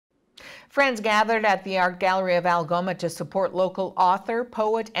Friends gathered at the Art Gallery of Algoma to support local author,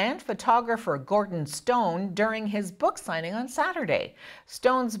 poet, and photographer Gordon Stone during his book signing on Saturday.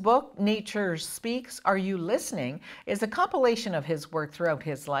 Stone's book, Nature Speaks, Are You Listening?, is a compilation of his work throughout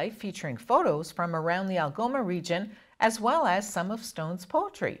his life, featuring photos from around the Algoma region, as well as some of Stone's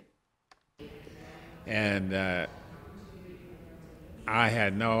poetry. And I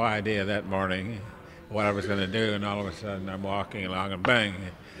had no idea that morning what I was going to do, and all of a sudden I'm walking along and bang,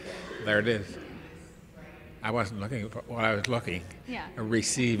 there it is. I wasn't looking for what I was looking,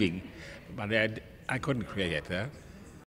 receiving, but I couldn't create that.